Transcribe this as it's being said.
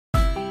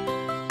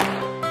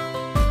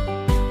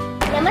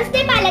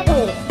नमस्ते पालक हो.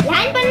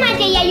 लहानपण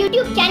माझे या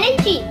YouTube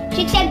चॅनलची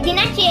शिक्षक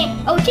दिनाचे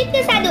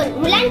औचित्य साधून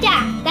मुलांच्या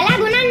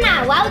कलागुणांना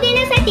वाव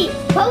देण्यासाठी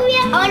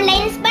भव्य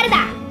ऑनलाईन स्पर्धा.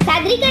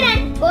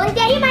 सादरीकरण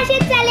कोणत्याही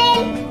भाषेत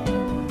चालेल.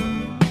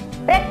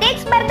 प्रत्येक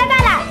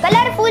स्पर्धकाला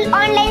कलरफुल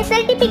ऑनलाईन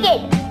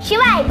सर्टिफिकेट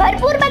शिवाय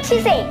भरपूर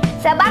बक्षिसे.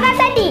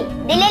 सहभागासाठी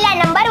दिलेल्या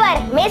नंबरवर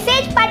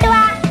मेसेज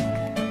पाठवा.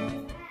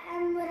 I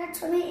am VIRAJ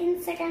RUDRA in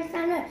second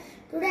standard.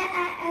 Today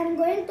I am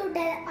going to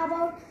tell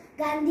about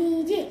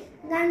Gandhiji.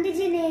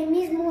 Gandhiji name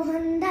is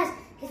Mohandas.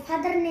 His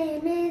father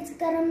name is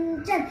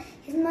Karamchand.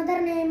 His mother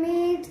name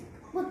is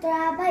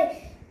Putrabai.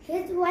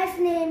 His wife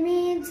name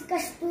is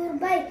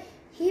Kasturbai.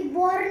 He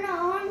born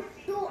on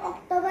 2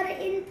 October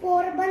in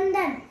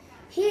Porbandar.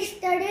 He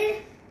studied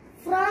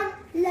from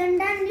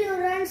London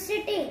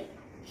University.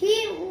 He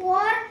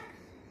wore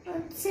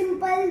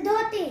simple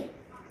dhoti.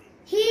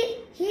 He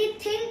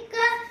think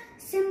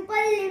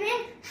simple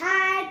living,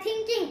 high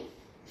thinking.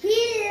 He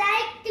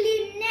like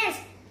cleanness.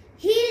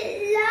 He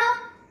love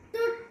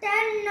to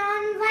turn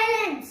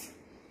non-violence.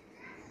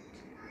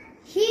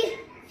 He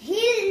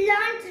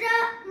launched the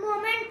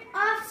movement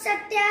of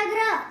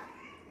Satyagraha.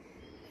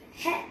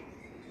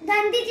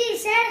 Gandhiji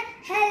said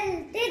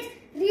health is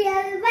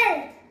real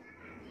wealth.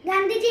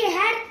 Gandhiji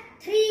had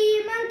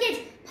 3 monkeys.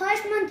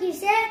 First monkey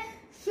said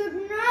should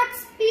not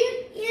speak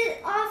ill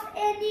of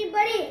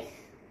anybody.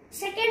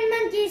 Second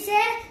monkey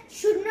said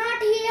should not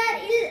hear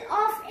ill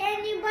of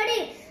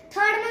anybody.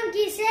 Third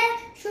monkey said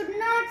should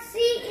not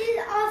see ill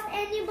of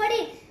anybody.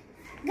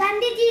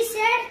 Gandhiji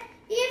said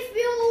if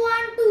you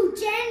want to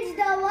change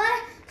the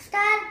world,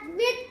 start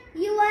with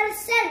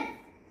yourself.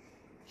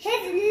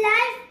 His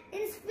life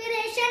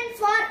inspiration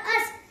for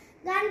us.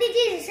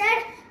 Gandhiji said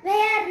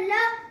where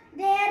love,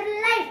 there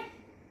life.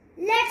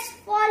 Let's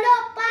follow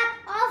path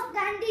of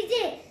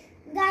Gandhiji.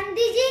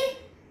 Gandhiji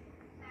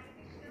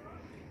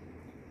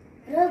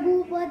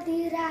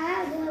Raghupati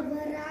Raghav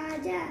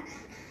राजा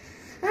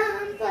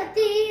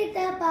पतित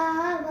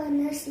पावन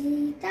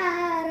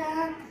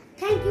Sitaram.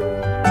 Thank you.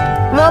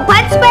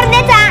 मोफत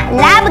स्पर्धेचा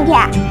लाभ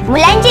घ्या.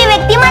 मुलांचे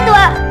व्यक्तिमत्व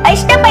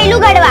अष्टपैलू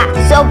घडवा.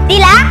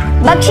 सोबतीला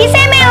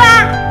बक्षिसे मिळवा.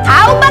 हा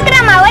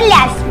उपक्रम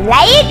आवडल्यास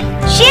लाईक,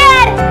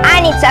 शेअर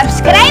आणि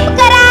सबस्क्राईब